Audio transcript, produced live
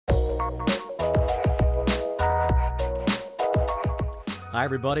Hi,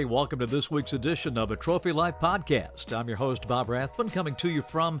 everybody. Welcome to this week's edition of a Trophy Life podcast. I'm your host, Bob Rathbun, coming to you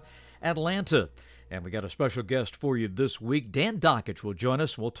from Atlanta. And we got a special guest for you this week. Dan Dakich will join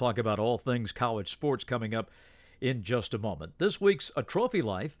us. We'll talk about all things college sports coming up in just a moment. This week's A Trophy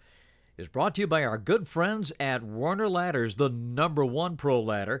Life is brought to you by our good friends at Werner Ladders, the #1 pro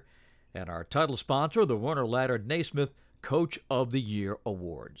ladder, and our title sponsor, the Werner Ladder Naismith Coach of the Year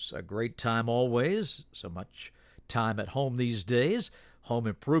Awards. A great time always. So much time at home these days. Home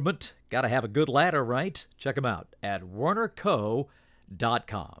improvement. Got to have a good ladder, right? Check them out at wernerco.com.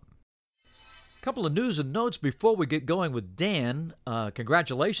 A couple of news and notes before we get going with Dan.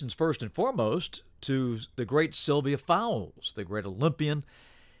 Congratulations, first and foremost, to the great Sylvia Fowles, the great Olympian.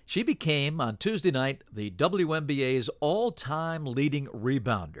 She became, on Tuesday night, the WNBA's all-time leading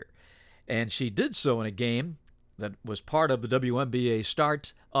rebounder. And she did so in a game that was part of the WNBA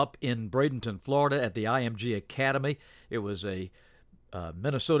start up in Bradenton, Florida at the IMG Academy. It was a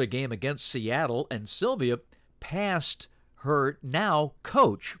Minnesota game against Seattle, and Sylvia passed her now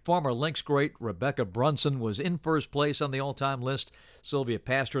coach, former Lynx great Rebecca Brunson, was in first place on the all-time list. Sylvia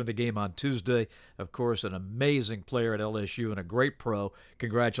passed her in the game on Tuesday. Of course, an amazing player at LSU and a great pro.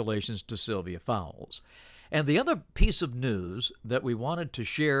 Congratulations to Sylvia Fowles. And the other piece of news that we wanted to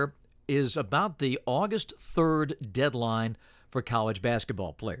share is about the August 3rd deadline for college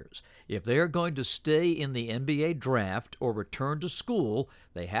basketball players. If they are going to stay in the NBA draft or return to school,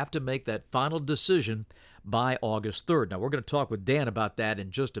 they have to make that final decision by August 3rd. Now, we're going to talk with Dan about that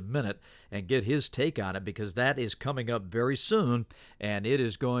in just a minute and get his take on it, because that is coming up very soon, and it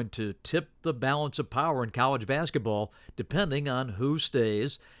is going to tip the balance of power in college basketball depending on who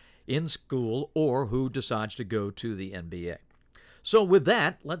stays in school or who decides to go to the NBA. So with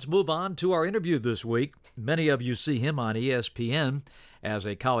that, let's move on to our interview this week. Many of you see him on ESPN as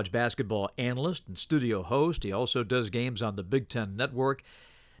a college basketball analyst and studio host. He also does games on the Big Ten Network.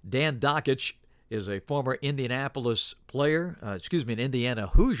 Dan Dakich is a former Indianapolis player, an Indiana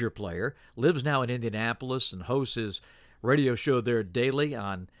Hoosier player, lives now in Indianapolis and hosts his radio show there daily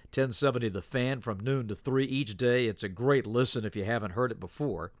on 1070 The Fan from noon to 3 each day. It's a great listen if you haven't heard it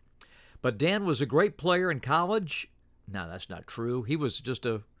before. But Dan was a great player in college. No, that's not true. He was just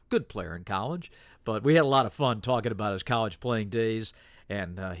a good player in college, but we had a lot of fun talking about his college playing days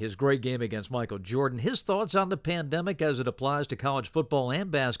and his great game against Michael Jordan, his thoughts on the pandemic as it applies to college football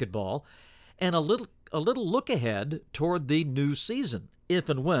and basketball, and a little look ahead toward the new season, if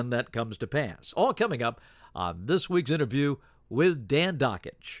and when that comes to pass. All coming up on this week's interview with Dan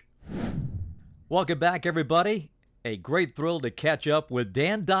Dakich. Welcome back, everybody. A great thrill to catch up with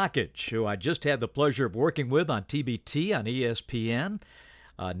Dan Dakich, who I just had the pleasure of working with on TBT on ESPN,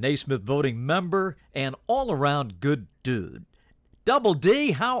 a Naismith voting member, and all-around good dude. Double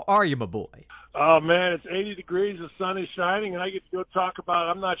D, how are you, my boy? Oh, man, it's 80 degrees, the sun is shining, and I get to go talk about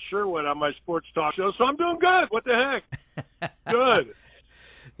I'm not sure what on my sports talk show, so I'm doing good. What the heck? Good.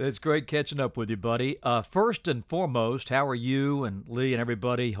 It's great catching up with you, buddy. First and foremost, how are you and Lee and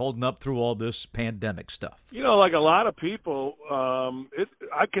everybody holding up through all this pandemic stuff? You know, like a lot of people,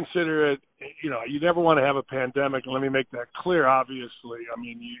 I consider it, you never want to have a pandemic. Let me make that clear, obviously. I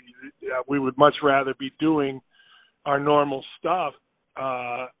mean, we would much rather be doing our normal stuff.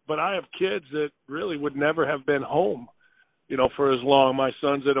 But I have kids that really would never have been home, for as long. My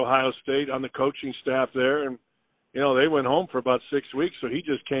son's at Ohio State on the coaching staff there, and they went home for about 6 weeks, so he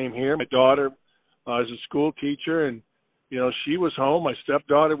just came here. My daughter is a school teacher, and, she was home. My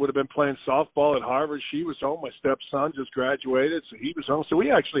stepdaughter would have been playing softball at Harvard. She was home. My stepson just graduated, so he was home. So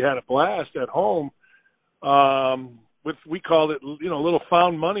we actually had a blast at home. We called it, a little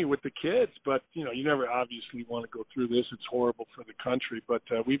found money with the kids. But, you never obviously want to go through this. It's horrible for the country, but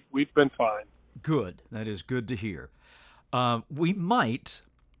we've been fine. Good. That is good to hear. We might,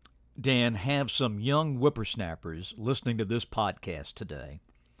 Dan, have some young whippersnappers listening to this podcast today.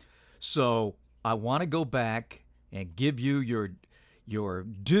 So I want to go back and give you your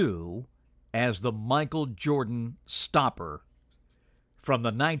due as the Michael Jordan stopper from the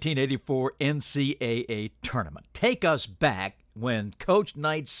 1984 NCAA tournament. Take us back when Coach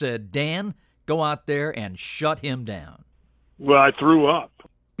Knight said, Dan, go out there and shut him down. Well, I threw up.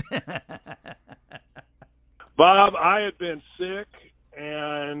 Bob, I had been sick,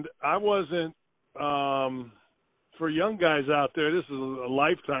 and I wasn't, for young guys out there, this is a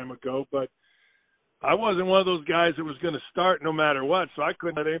lifetime ago, but I wasn't one of those guys that was going to start no matter what, so I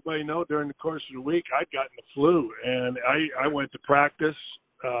couldn't let anybody know during the course of the week I'd gotten the flu, and I went to practice,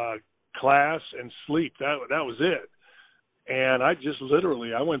 class, and sleep. That was it. And I just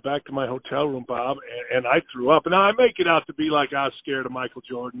literally, I went back to my hotel room, Bob, and I threw up. And now I make it out to be like I was scared of Michael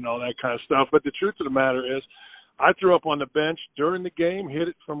Jordan and all that kind of stuff. But the truth of the matter is I threw up on the bench during the game, hid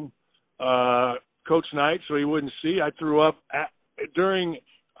it from Coach Knight so he wouldn't see. I threw up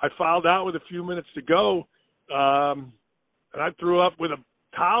I fouled out with a few minutes to go, and I threw up with a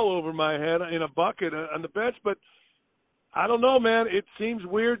towel over my head in a bucket on the bench. But I don't know, man. It seems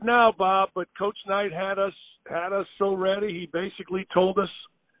weird now, Bob, but Coach Knight had us so ready. He basically told us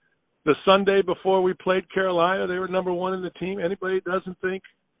the Sunday before we played Carolina, they were number one in the team. Anybody that doesn't think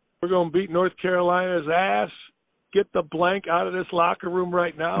we're going to beat North Carolina's ass, get the blank out of this locker room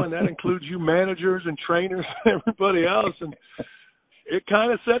right now, and that includes you managers and trainers and everybody else. And it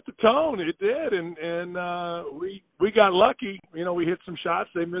kind of set the tone. It did, and we got lucky. You know, we hit some shots,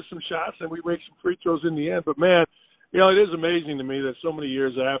 they missed some shots, and we made some free throws in the end. But, man, you know, it is amazing to me that so many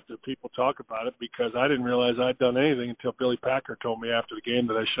years after people talk about it, because I didn't realize I'd done anything until Billy Packer told me after the game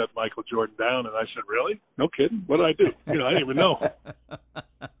that I shut Michael Jordan down, and I said, really? No kidding? What did I do? You know, I didn't even know.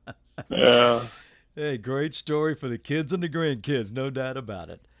 Yeah. Hey, great story for the kids and the grandkids, no doubt about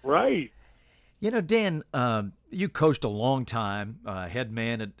it. Right. You know, Dan, you coached a long time, head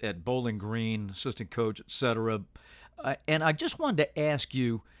man at Bowling Green, assistant coach, et cetera. And I just wanted to ask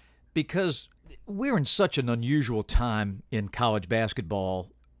you, because we're in such an unusual time in college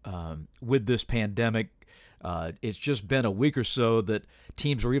basketball with this pandemic. It's just been a week or so that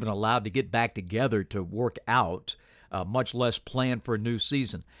teams are even allowed to get back together to work out, much less plan for a new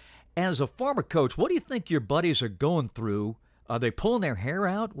season. As a former coach, what do you think your buddies are going through? Are they pulling their hair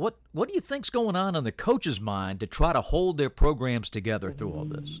out? What do you think's going on in the coach's mind to try to hold their programs together through all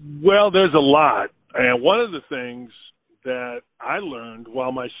this? Well, there's a lot. And one of the things that I learned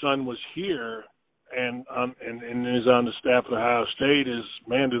while my son was here and is on the staff at Ohio State is,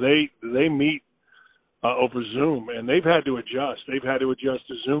 man, do they meet over Zoom? And they've had to adjust. They've had to adjust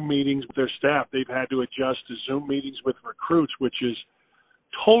to Zoom meetings with their staff. They've had to adjust to Zoom meetings with recruits, which is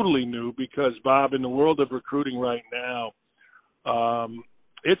totally new because, Bob, in the world of recruiting right now,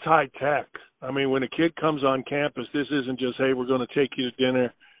 it's high tech. I mean, when a kid comes on campus, this isn't just, hey, we're going to take you to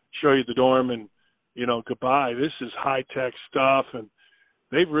dinner, show you the dorm, and, you know, goodbye. This is high tech stuff, and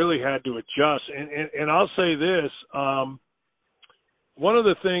they've really had to adjust. And I'll say this, one of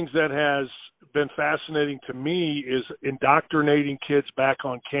the things that has been fascinating to me is indoctrinating kids back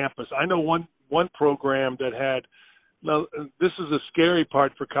on campus. I know one program that had, now this is the scary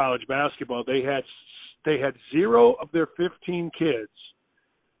part for college basketball. They had 0 of their 15 kids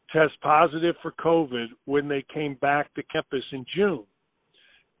test positive for COVID when they came back to campus in June.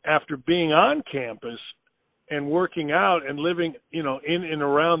 After being on campus and working out and living, you know, in and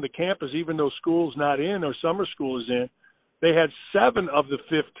around the campus, even though school's not in or summer school is in, they had 7 of the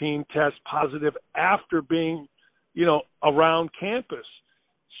 15 test positive after being, you know, around campus.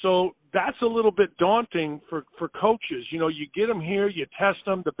 So that's a little bit daunting for coaches. You know, you get them here, you test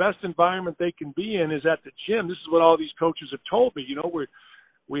them. The best environment they can be in is at the gym. This is what all these coaches have told me. You know,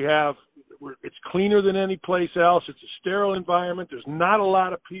 it's cleaner than any place else. It's a sterile environment. There's not a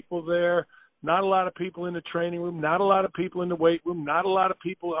lot of people there, not a lot of people in the training room, not a lot of people in the weight room, not a lot of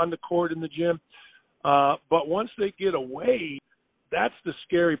people on the court in the gym. But once they get away, that's the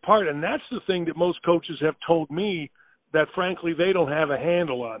scary part. And that's the thing that most coaches have told me that, frankly, they don't have a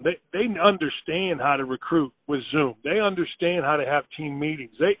handle on. They understand how to recruit with Zoom. They understand how to have team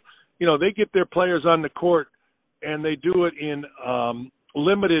meetings. They get their players on the court, and they do it in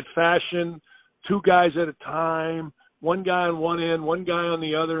limited fashion, 2 guys at a time, 1 guy on one end, 1 guy on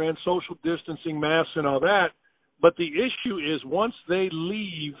the other end, social distancing, masks, and all that. But the issue is once they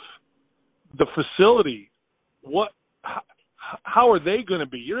leave the facility, how are they going to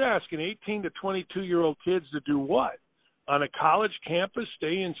be? You're asking 18 to 22-year-old kids to do what? On a college campus,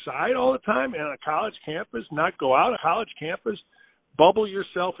 stay inside all the time? And on a college campus, not go out? A college campus, bubble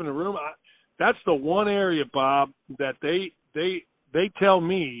yourself in a room? That's the one area, Bob, that they tell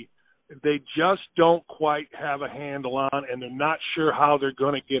me they just don't quite have a handle on, and they're not sure how they're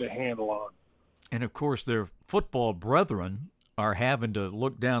going to get a handle on. And, of course, their football brethren are having to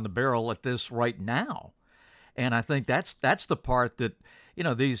look down the barrel at this right now. And I think that's the part that, you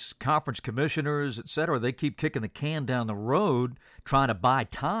know, these conference commissioners, et cetera, they keep kicking the can down the road trying to buy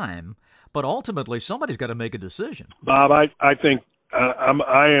time. But ultimately, somebody's got to make a decision. Bob, I think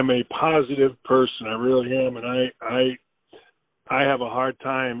I am a positive person. I really am. And I have a hard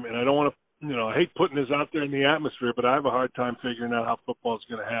time, and I don't want to, you know, I hate putting this out there in the atmosphere, but I have a hard time figuring out how football is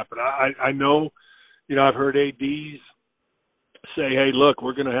going to happen. I know, you know, I've heard ADs say, hey, look,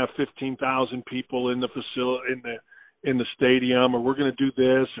 we're going to have 15,000 people in the facility, in the stadium, or we're going to do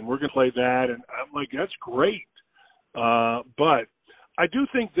this and we're going to play that. And I'm like, that's great. But I do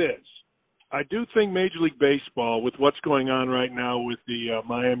think this. I do think Major League Baseball, with what's going on right now with the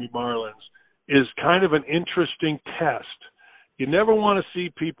Miami Marlins, is kind of an interesting test. You never want to see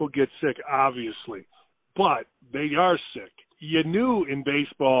people get sick, obviously, but they are sick. You knew in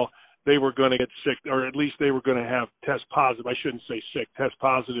baseball they were going to get sick, or at least they were going to have test positive. I shouldn't say sick, test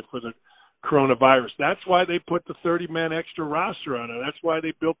positive for the coronavirus. That's why they put the 30-man extra roster on it. That's why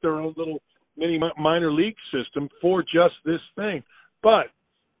they built their own little mini minor league system for just this thing. But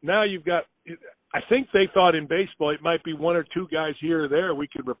now you've got, I think they thought in baseball it might be one or two guys here or there we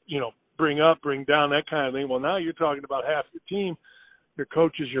could, bring up, bring down, that kind of thing. Well, now you're talking about half your team, your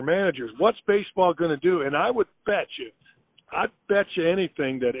coaches, your managers. What's baseball going to do? And I'd bet you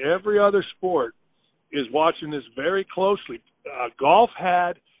anything that every other sport is watching this very closely. Golf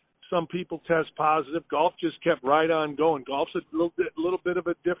had some people test positive. Golf just kept right on going. Golf's a little bit of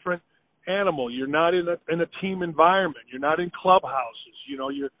a different animal. You're not in a team environment. You're not in clubhouses.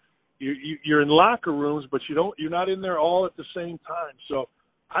 You're in locker rooms, but you're not in there all at the same time. So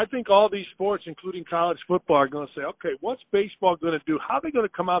I think all these sports, including college football, are going to say, okay, what's baseball going to do? How are they going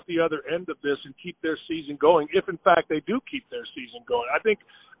to come out the other end of this and keep their season going, if in fact they do keep their season going? I think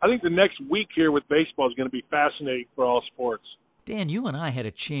the next week here with baseball is going to be fascinating for all sports. Dan, you and I had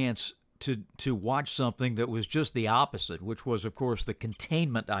a chance to watch something that was just the opposite, which was, of course, the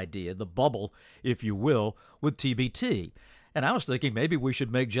containment idea, the bubble, if you will, with TBT. And I was thinking maybe we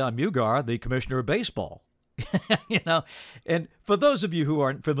should make John Mugar the commissioner of baseball. And for those of you who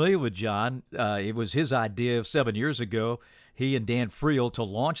aren't familiar with John, it was his idea 7 years ago, he and Dan Friel, to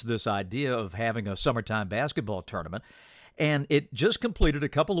launch this idea of having a summertime basketball tournament. And it just completed a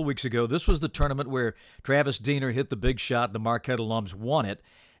couple of weeks ago. This was the tournament where Travis Diener hit the big shot. The Marquette alums won it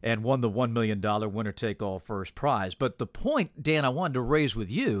and won the $1 million winner-take-all first prize. But the point, Dan, I wanted to raise with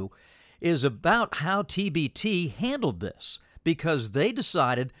you is about how TBT handled this, because they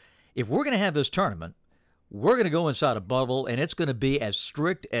decided if we're going to have this tournament, we're going to go inside a bubble, and it's going to be as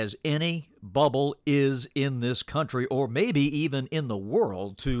strict as any bubble is in this country, or maybe even in the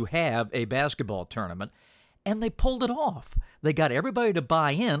world, to have a basketball tournament. And they pulled it off. They got everybody to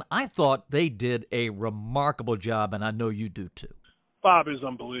buy in. I thought they did a remarkable job, and I know you do too. Bob is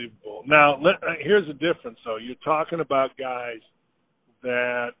unbelievable. Now, here's the difference, though. You're talking about guys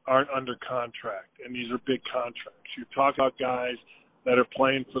that aren't under contract, and these are big contracts. You're talking about guys that are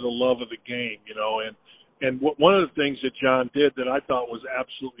playing for the love of the game, And one of the things that John did that I thought was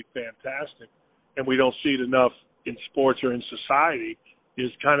absolutely fantastic, and we don't see it enough in sports or in society, is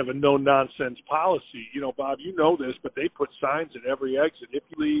kind of a no-nonsense policy. Bob, you know this, but they put signs at every exit. If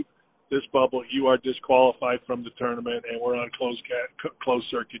you leave this bubble, you are disqualified from the tournament, and we're on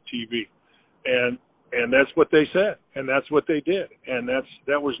closed-circuit TV. And that's what they said, and that's what they did. And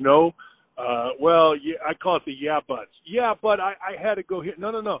that was no, I call it the yeah buts. Yeah, but I had to go here.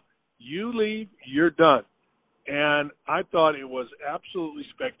 No. You leave, you're done. And I thought it was absolutely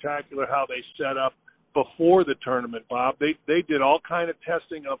spectacular how they set up before the tournament, Bob. They did all kind of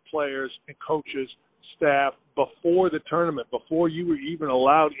testing of players and coaches, staff, before the tournament, before you were even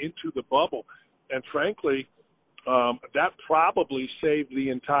allowed into the bubble. And frankly, that probably saved the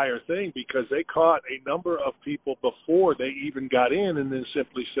entire thing, because they caught a number of people before they even got in, and then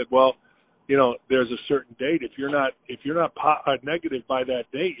simply said, well, there's a certain date. If you're not negative by that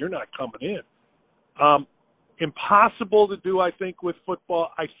date, you're not coming in. Impossible to do, I think, with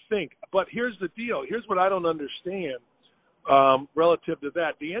football, I think. But here's the deal. Here's what I don't understand relative to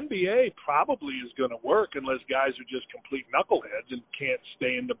that. The NBA probably is going to work unless guys are just complete knuckleheads and can't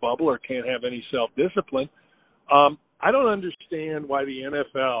stay in the bubble or can't have any self-discipline. I don't understand why the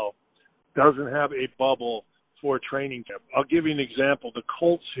NFL doesn't have a bubble for training camp. I'll give you an example. The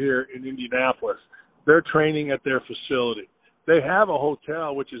Colts here in Indianapolis, they're training at their facility. They have a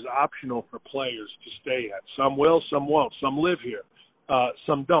hotel which is optional for players to stay at. Some will, some won't. Some live here.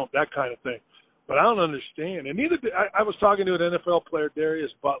 Some don't, that kind of thing. But I don't understand. And I was talking to an NFL player,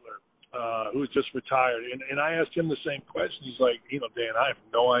 Darius Butler, who's just retired, and I asked him the same question. He's like, Dan, I have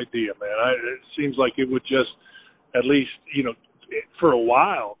no idea, man. It seems like it would just at least, for a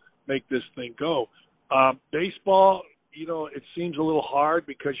while, make this thing go. Baseball, it seems a little hard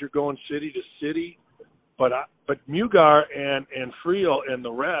because you're going city to city. But Mugar and Friel and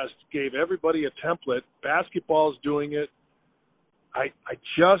the rest gave everybody a template. Basketball's doing it. I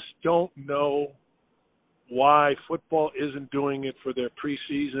just don't know why football isn't doing it for their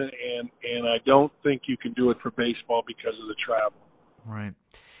preseason, and I don't think you can do it for baseball because of the travel. Right.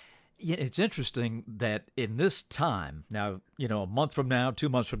 Yeah, it's interesting that in this time, now, a month from now, 2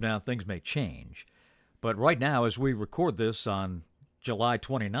 months from now, things may change. But right now, as we record this on July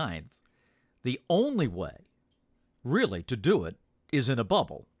 29th, the only way really, to do it is in a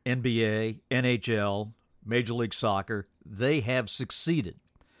bubble. NBA, NHL, Major League Soccer, they have succeeded.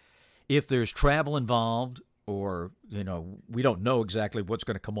 If there's travel involved, or we don't know exactly what's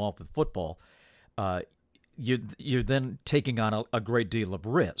going to come off with football, you're then taking on a great deal of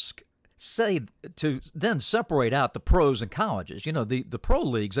risk. Say to then separate out the pros and colleges. The pro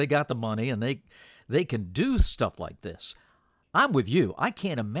leagues, they got the money and they can do stuff like this. I'm with you. I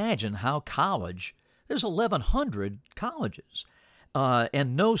can't imagine how college. There's 1,100 colleges,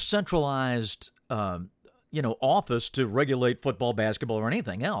 and no centralized office to regulate football, basketball, or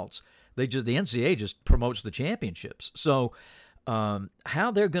anything else. The NCAA just promotes the championships. So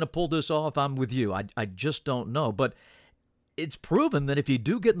how they're going to pull this off, I'm with you. I just don't know. But it's proven that if you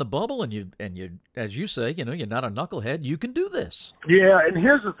do get in the bubble and you as you say, you're not a knucklehead, you can do this. Yeah, and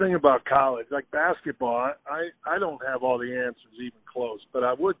here's the thing about college, like basketball. I don't have all the answers even close, but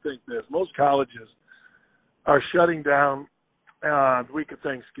I would think this: most colleges are shutting down the week of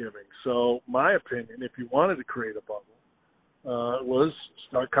Thanksgiving. So my opinion, if you wanted to create a bubble, was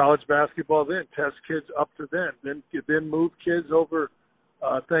start college basketball then, test kids up to then move kids over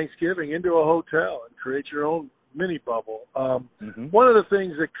Thanksgiving into a hotel and create your own mini bubble. One of the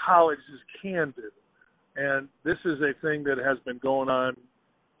things that colleges can do, and this is a thing that has been going on,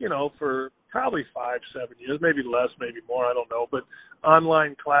 for probably 5-7 years, maybe less, maybe more, I don't know, but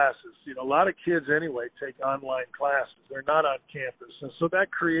online classes. A lot of kids anyway take online classes. They're not on campus. And so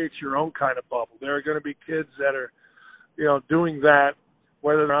that creates your own kind of bubble. There are going to be kids that are, doing that,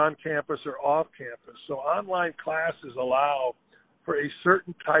 whether they're on campus or off campus. So online classes allow for a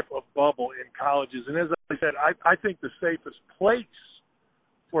certain type of bubble in colleges. And as I said, I think the safest place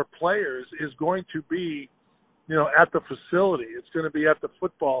for players is going to be, at the facility. It's going to be at the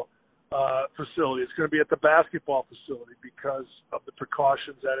football facility. It's going to be at the basketball facility because of the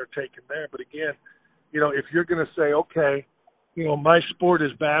precautions that are taken there. But again, if you're going to say, okay, my sport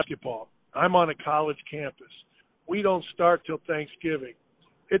is basketball. I'm on a college campus. We don't start till Thanksgiving.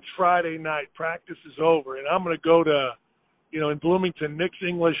 It's Friday night. Practice is over, and I'm going to go to, in Bloomington, Nick's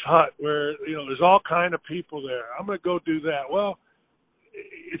English Hut, where, there's all kind of people there. I'm going to go do that. Well,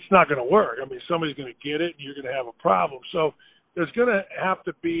 it's not going to work. I mean, somebody's going to get it, and you're going to have a problem. So there's going to have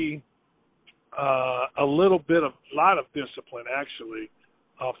to be a lot of discipline, actually,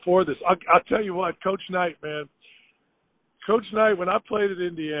 for this. I'll tell you what, Coach Knight, man. Coach Knight, when I played at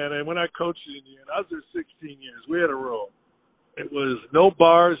Indiana and when I coached at Indiana, I was there 16 years. We had a rule. It was no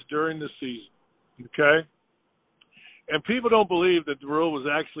bars during the season, okay? And people don't believe that the rule was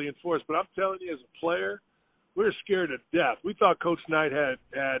actually enforced, but I'm telling you, as a player, we were scared to death. We thought Coach Knight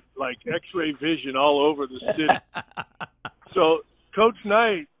had like X-ray vision all over the city. So Coach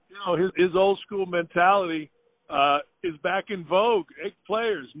Knight, his old school mentality is back in vogue. Hey,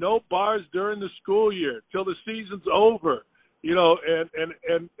 players, no bars during the school year till the season's over.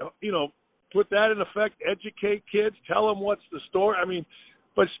 And put that in effect, educate kids, tell them what's the story. I mean,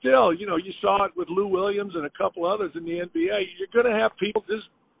 but still, you saw it with Lou Williams and a couple others in the NBA. You're going to have people just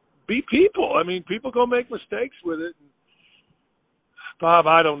be people. I mean, people go make mistakes with it. Bob,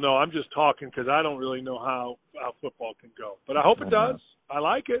 I don't know. I'm just talking because I don't really know how football can go. But I hope it does. I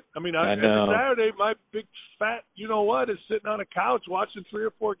like it. I mean, every Saturday, my big fat you-know-what is sitting on a couch watching 3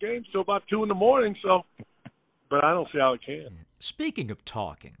 or 4 games till about 2 in the morning. So, but I don't see how it can. Speaking of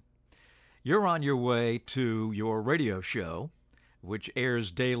talking, you're on your way to your radio show, which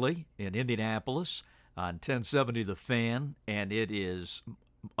airs daily in Indianapolis on 1070 The Fan, and it is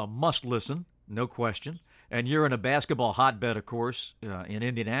a must-listen, no question. And you're in a basketball hotbed, of course, in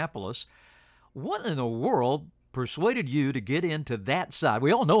Indianapolis. What in the world persuaded you to get into that side?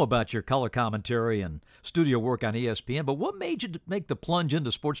 We all know about your color commentary and studio work on ESPN, but what made you make the plunge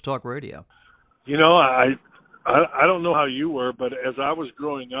into sports talk radio? I don't know how you were, but as I was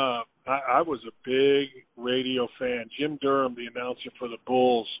growing up, I was a big radio fan. Jim Durham, the announcer for the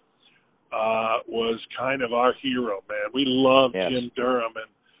Bulls, was kind of our hero, man. We loved Jim Durham.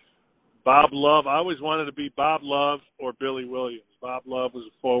 And Bob Love, I always wanted to be Bob Love or Billy Williams. Bob Love was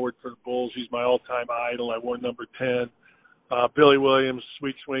a forward for the Bulls. He's my all-time idol. I wore number 10. Billy Williams,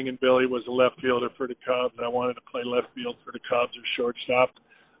 sweet swinging Billy, was a left fielder for the Cubs, and I wanted to play left field for the Cubs or shortstop.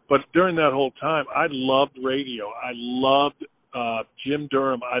 But during that whole time, I loved radio. I loved Jim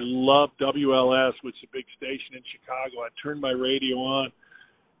Durham. I loved WLS, which is a big station in Chicago. I'd turn my radio on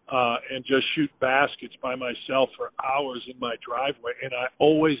and just shoot baskets by myself for hours in my driveway, and I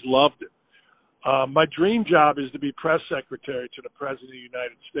always loved it. My dream job is to be press secretary to the President of the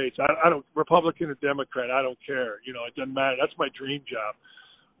United States. I don't, Republican or Democrat, I don't care. It doesn't matter. That's my dream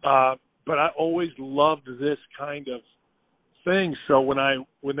job. But I always loved this kind of thing. So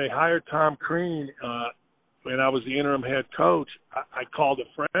when they hired Tom Crean when I was the interim head coach, I called a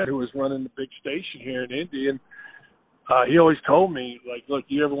friend who was running the big station here in Indy, and he always told me, like, look,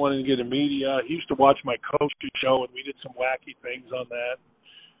 you ever wanted to get in media? He used to watch my coaching show, and we did some wacky things on that.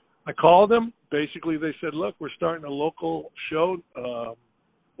 I called them. Basically, they said, look, we're starting a local show.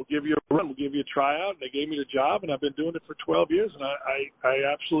 We'll give you a run. We'll give you a tryout. They gave me the job, and I've been doing it for 12 years, and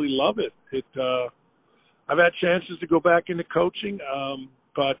I absolutely love it. I've had chances to go back into coaching,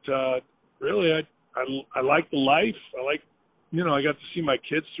 but really I like the life. I got to see my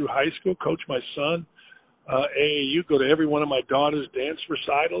kids through high school, coach my son, AAU, go to every one of my daughter's dance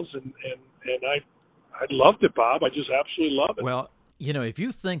recitals, and I loved it, Bob. I just absolutely love it. Well, if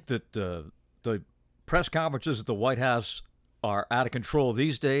you think that the press conferences at the White House are out of control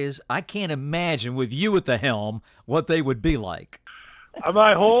these days, I can't imagine with you at the helm what they would be like.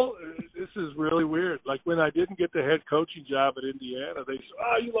 This is really weird. Like when I didn't get the head coaching job at Indiana, they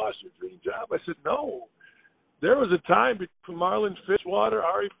said, you lost your dream job. I said, no. There was a time between Marlon Fitzwater,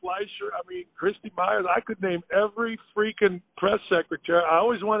 Ari Fleischer, Christy Myers. I could name every freaking press secretary. I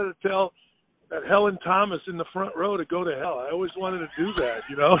always wanted to tell that Helen Thomas in the front row to go to hell. I always wanted to do that,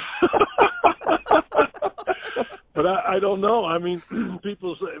 But I don't know.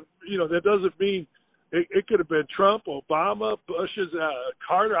 People say, that doesn't mean it could have been Trump, Obama, Bush's,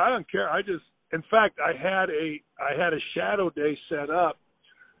 Carter. I don't care. In fact, I had a shadow day set up.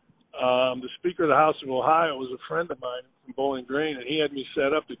 The Speaker of the House of Ohio was a friend of mine from Bowling Green, and he had me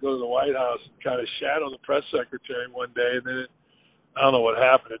set up to go to the White House and kind of shadow the press secretary one day. And then I don't know what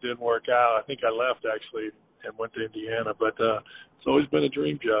happened. It didn't work out. I think I left, actually, and went to Indiana. But it's always been a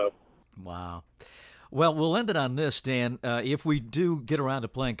dream job. Wow. Well, we'll end it on this, Dan. If we do get around to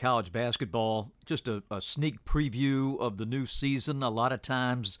playing college basketball, just a sneak preview of the new season. A lot of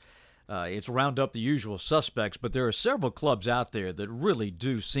times it's round up the usual suspects, but there are several clubs out there that really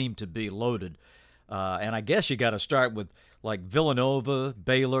do seem to be loaded. And I guess you got to start with like Villanova,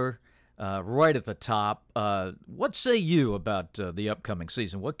 Baylor, right at the top. What say you about the upcoming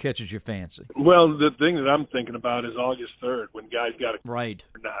season? What catches your fancy? Well, the thing that I'm thinking about is August 3rd when guys got to right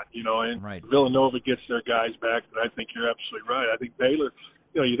or not, and right. Villanova gets their guys back, and I think you're absolutely right. I think Baylor,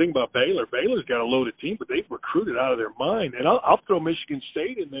 you think about Baylor. Baylor's got a loaded team, but they've recruited out of their mind. And I'll throw Michigan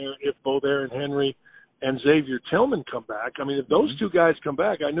State in there if both Aaron Henry and Xavier Tillman come back. If those two guys come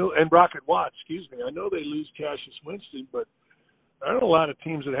back, and Rocket Watts, I know they lose Cassius Winston, but there aren't a lot of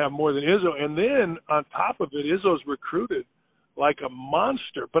teams that have more than Izzo. And then on top of it, Izzo's recruited like a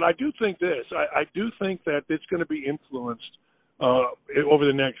monster. But I do think this. I do think that it's going to be influenced over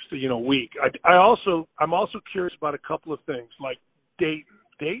the next week. I'm also curious about a couple of things like Dayton.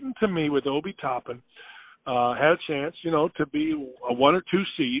 Dayton, to me, with Obi Toppin, had a chance, to be a 1 or 2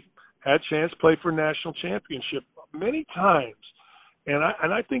 seed, had a chance to play for a national championship many times. And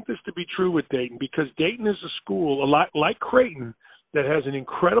I think this to be true with Dayton because Dayton is a school, a lot like Creighton, that has an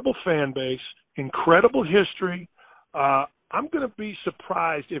incredible fan base, incredible history. I'm going to be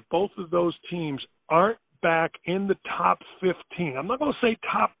surprised if both of those teams aren't back in the top 15. I'm not going to say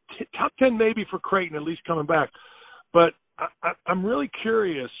top 10 maybe for Creighton, at least coming back. But I'm really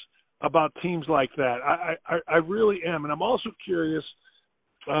curious about teams like that. I really am. And I'm also curious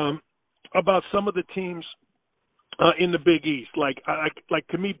about some of the teams in the Big East. Like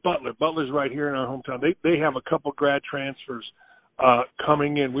to me, Butler. Butler's right here in our hometown. They have a couple grad transfers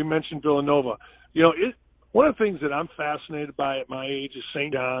coming in. We mentioned Villanova. One of the things that I'm fascinated by at my age is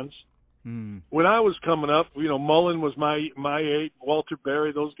St. John's. When I was coming up, Mullen was my age, Walter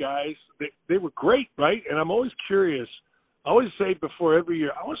Berry, those guys, they were great, right? And I'm always curious. I always say before every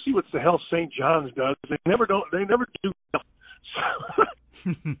year, I want to see what the hell St. John's does. They never do.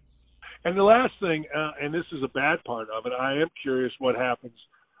 And the last thing, and this is a bad part of it, I am curious what happens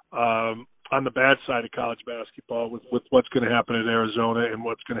on the bad side of college basketball with what's going to happen at Arizona and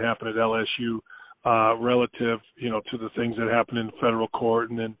what's going to happen at LSU relative, to the things that happen in the federal court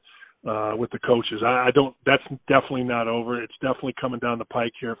and then with the coaches. That's definitely not over. It's definitely coming down the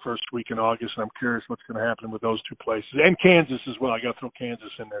pike here first week in August, and I'm curious what's going to happen with those two places. And Kansas as well. I got to throw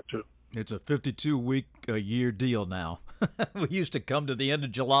Kansas in there too. It's a 52-week a year deal now. We used to come to the end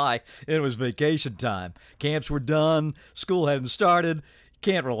of July, and it was vacation time. Camps were done. School hadn't started.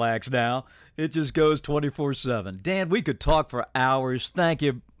 Can't relax now. It just goes 24/7. Dan, we could talk for hours. Thank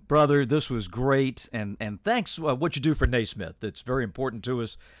you, brother. This was great. And thanks what you do for Naismith. It's very important to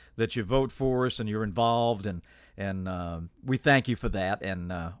us that you vote for us and you're involved. And we thank you for that.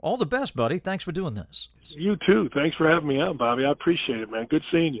 And all the best, buddy. Thanks for doing this. You too. Thanks for having me on, Bobby. I appreciate it, man. Good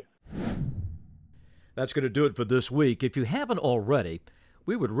seeing you. That's going to do it for this week. If you haven't already,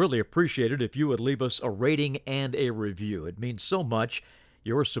 we would really appreciate it if you would leave us a rating and a review. It means so much.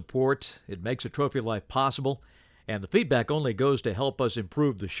 Your support, it makes a Trophy Life possible, and the feedback only goes to help us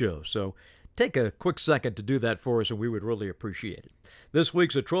improve the show. So take a quick second to do that for us, and we would really appreciate it. This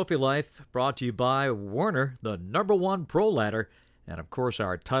week's A Trophy Life brought to you by Werner, the #1 pro ladder, and of course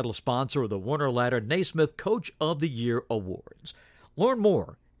our title sponsor of the Werner Ladder Naismith Coach of the Year Awards. Learn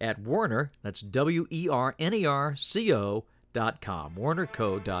more at Werner, that's WERNERCO.com,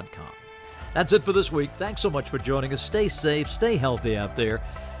 wernerco.com. That's it for this week. Thanks so much for joining us. Stay safe, stay healthy out there,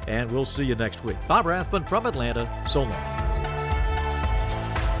 and we'll see you next week. Bob Rathman from Atlanta. So long.